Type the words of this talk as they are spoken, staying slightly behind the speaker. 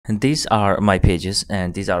these are my pages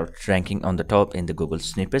and these are ranking on the top in the Google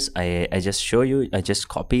snippets. I just show you, I just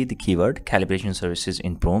copy the keyword calibration services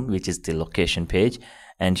in Chrome, which is the location page,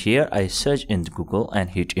 and here I search in Google and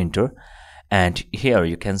hit enter, and here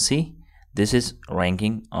you can see this is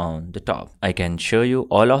ranking on the top. I can show you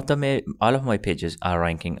all of my pages are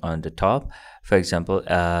ranking on the top. For example,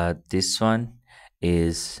 this one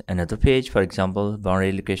is another page, for example,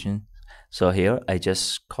 boundary location. So here I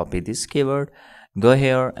just copy this keyword, go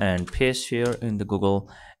here and paste here in the Google,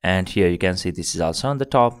 and here you can see this is also on the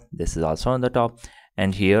top, this is also on the top,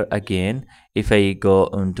 and here again if I go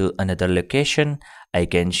into another location I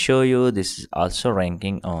can show you this is also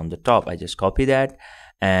ranking on the top. I just copy that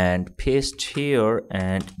and paste here,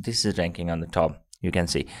 and this is ranking on the top, you can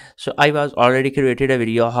see. So I was already created a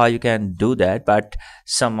video how you can do that, but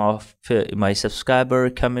some of my subscriber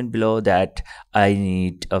comment below that I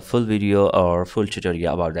need a full video or full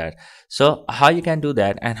tutorial about that. So how you can do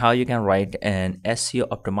that and how you can write an SEO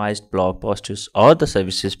optimized blog posts or the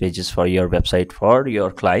services pages for your website, for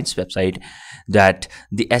your client's website, that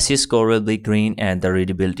the SEO score will be green and the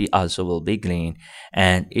readability also will be green,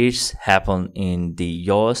 and it's happen in the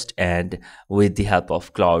Yoast and with the help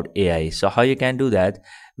of Cloud AI. So how you can do that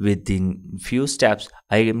within few steps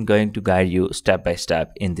I am going to guide you step by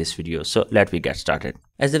step in this video. So let me get started.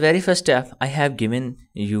 As the very first step, I have given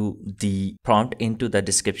you the prompt into the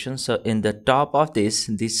description. So in the top of this,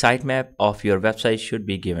 the sitemap of your website should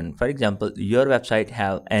be given. For example, your website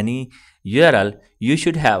have any URL, you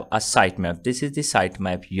should have a sitemap. This is the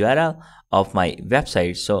sitemap URL of my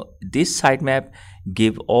website. So this sitemap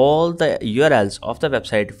give all the URLs of the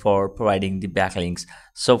website for providing the backlinks.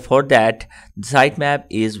 So for that, the sitemap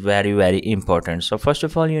is very important. So first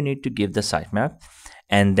of all, you need to give the sitemap,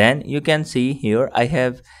 and then you can see here I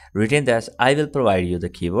have written that I will provide you the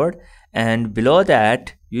keyword, and below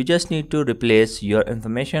that you just need to replace your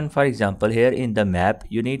information. For example, here in the map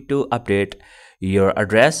you need to update your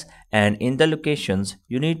address, and in the locations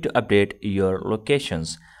you need to update your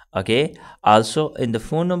locations. Okay, also in the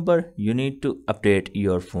phone number you need to update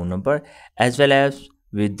your phone number, as well as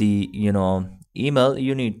with the email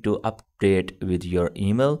you need to update with your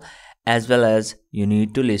email, as well as you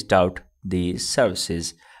need to list out the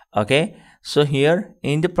services. Okay, so here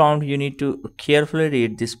in the prompt you need to carefully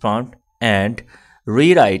read this prompt and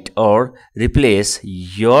rewrite or replace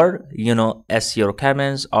your SEO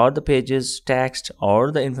requirements or the pages text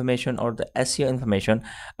or the information or the SEO information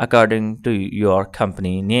according to your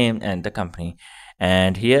company name and the company.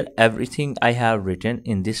 And here everything I have written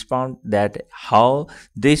in this prompt, that how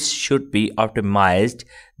this should be optimized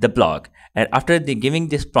the blog. And after giving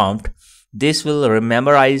this prompt, this will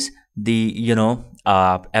memorize the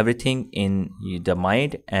everything in the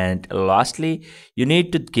mind. And lastly you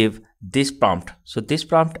need to give this prompt. So this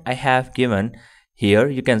prompt I have given here,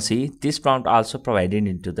 you can see this prompt also provided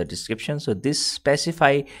into the description. So this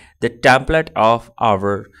specify the template of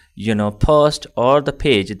our post or the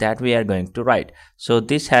page that we are going to write. So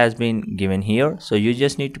this has been given here, so you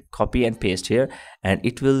just need to copy and paste here, and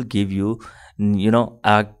it will give you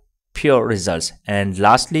pure results. And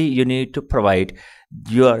lastly you need to provide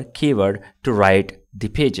your keyword to write the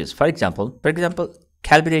pages. For example,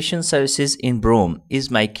 calibration services in Chrome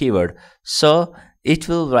is my keyword, so it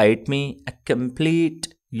will write me a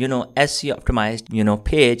complete SEO optimized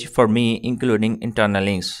page for me, including internal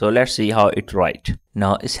links. So let's see how it write.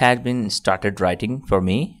 Now it has been started writing for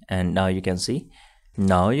me, and now you can see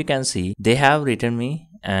they have written me,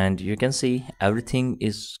 and you can see everything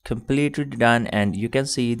is completely done, and you can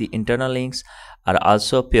see the internal links are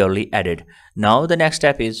also purely added. Now the next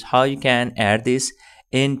step is how you can add this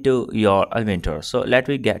into your Elementor. So let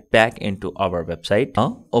me get back into our website.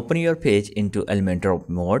 Now open your page into Elementor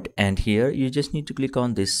mode, and here you just need to click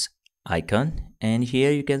on this icon, and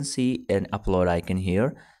here you can see an upload icon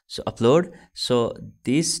here. So upload. So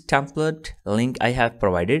this template link I have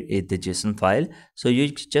provided is the JSON file, so you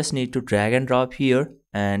just need to drag and drop here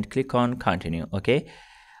and click on continue. Okay,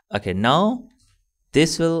 now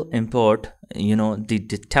this will import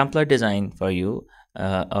the template design for you,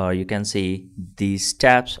 or you can see the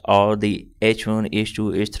steps or the H1,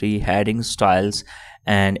 H2, H3 heading styles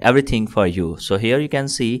and everything for you. So here you can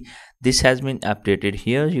see this has been updated.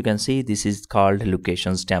 Here you can see this is called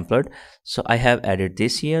locations template, so I have added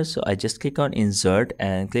this here. So I just click on insert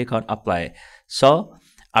and click on apply. So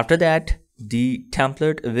after that the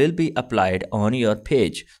template will be applied on your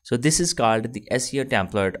page. So this is called the SEO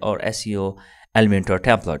template or SEO Elementor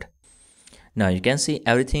template. Now you can see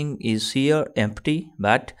everything is here empty,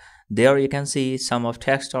 but there you can see some of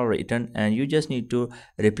text are written, and you just need to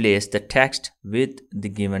replace the text with the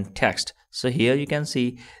given text. So here you can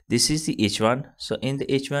see this is the H1. So in the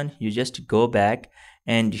H1 you just go back,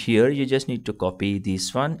 and here you just need to copy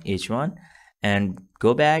this one H1 and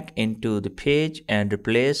go back into the page and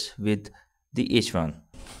replace with the H1.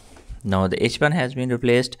 Now the H1 has been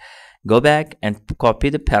replaced. Go back and copy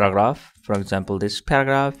the paragraph, for example this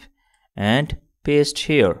paragraph, and paste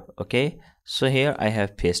here. Okay, so here I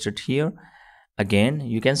have pasted here. Again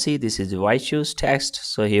you can see this is the why choose text,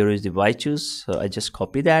 so here is the why choose, so I just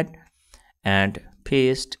copy that and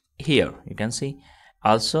paste here. You can see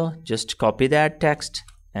also just copy that text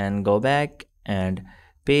and go back and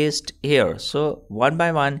paste here. So one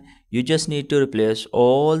by one you just need to replace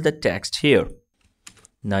all the text here.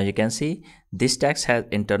 Now you can see this text has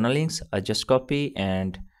internal links. I just copy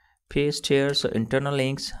and paste here, so internal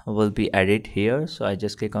links will be added here. So I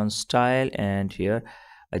just click on style, and here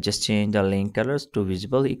I just change the link colors to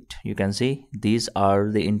visible. You can see these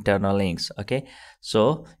are the internal links. Okay,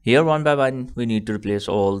 so here one by one we need to replace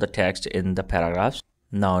all the text in the paragraphs.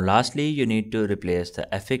 Now lastly you need to replace the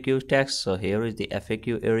FAQ text. So here is the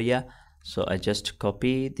FAQ area, so I just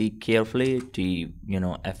copy the carefully the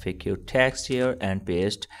FAQ text here and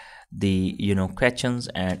paste the questions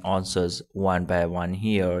and answers one by one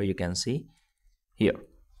here. You can see here.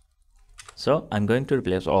 So I'm going to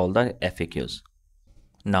replace all the FAQs.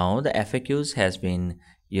 Now the FAQs has been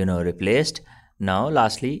replaced. Now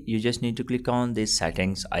lastly you just need to click on this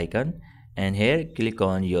settings icon, and here click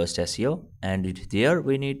on Yoast SEO, and there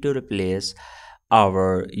we need to replace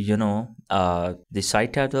our the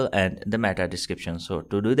site title and the meta description. So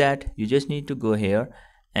to do that you just need to go here,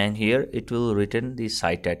 and here it will written the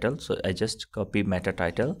site title. So I just copy meta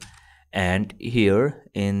title, and here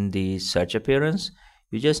in the search appearance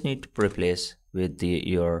you just need to replace with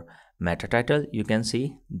your meta title. You can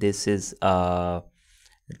see this is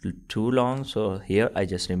too long, so here I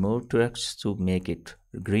just remove text to make it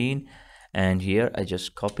green, and here I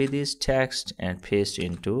just copy this text and paste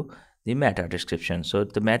into the meta description. So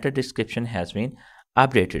the meta description has been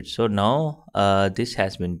updated. So now this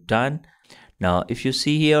has been done. Now if you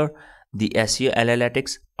see here, the SEO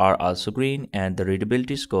analytics are also green, and the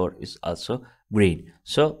readability score is also green.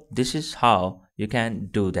 So this is how you can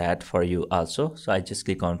do that for you also. So I just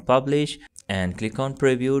click on publish and click on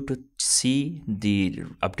preview to see the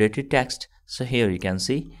updated text. So here you can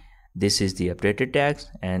see this is the updated text,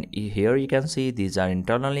 and here you can see these are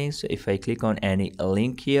internal links. So if I click on any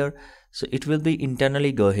link here, so it will be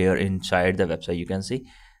internally go here inside the website. You can see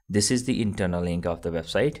this is the internal link of the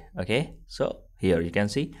website. Okay, so here you can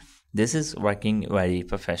see this is working very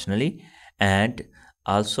professionally, and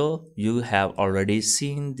also you have already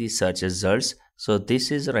seen the search results. So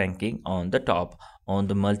this is ranking on the top on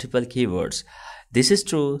the multiple keywords. This is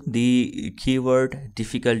true, the keyword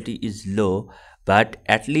difficulty is low, but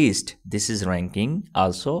at least this is ranking.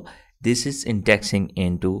 Also this is indexing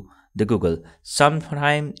into the Google.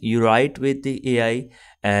 Sometimes you write with the AI,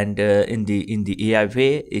 and in the AI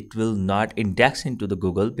way it will not index into the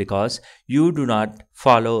Google because you do not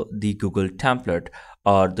follow the Google template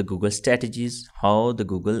or the Google strategies how the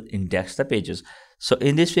Google index the pages. So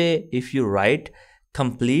in this way, if you write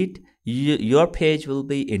complete, your page will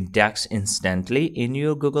be indexed instantly in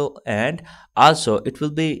your Google, and also it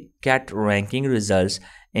will be get ranking results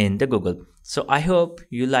in the Google. So I hope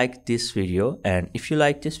you like this video, and if you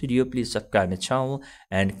like this video, please subscribe my channel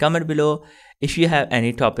and comment below if you have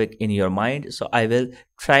any topic in your mind. So I will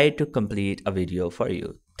try to complete a video for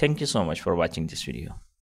you. Thank you so much for watching this video.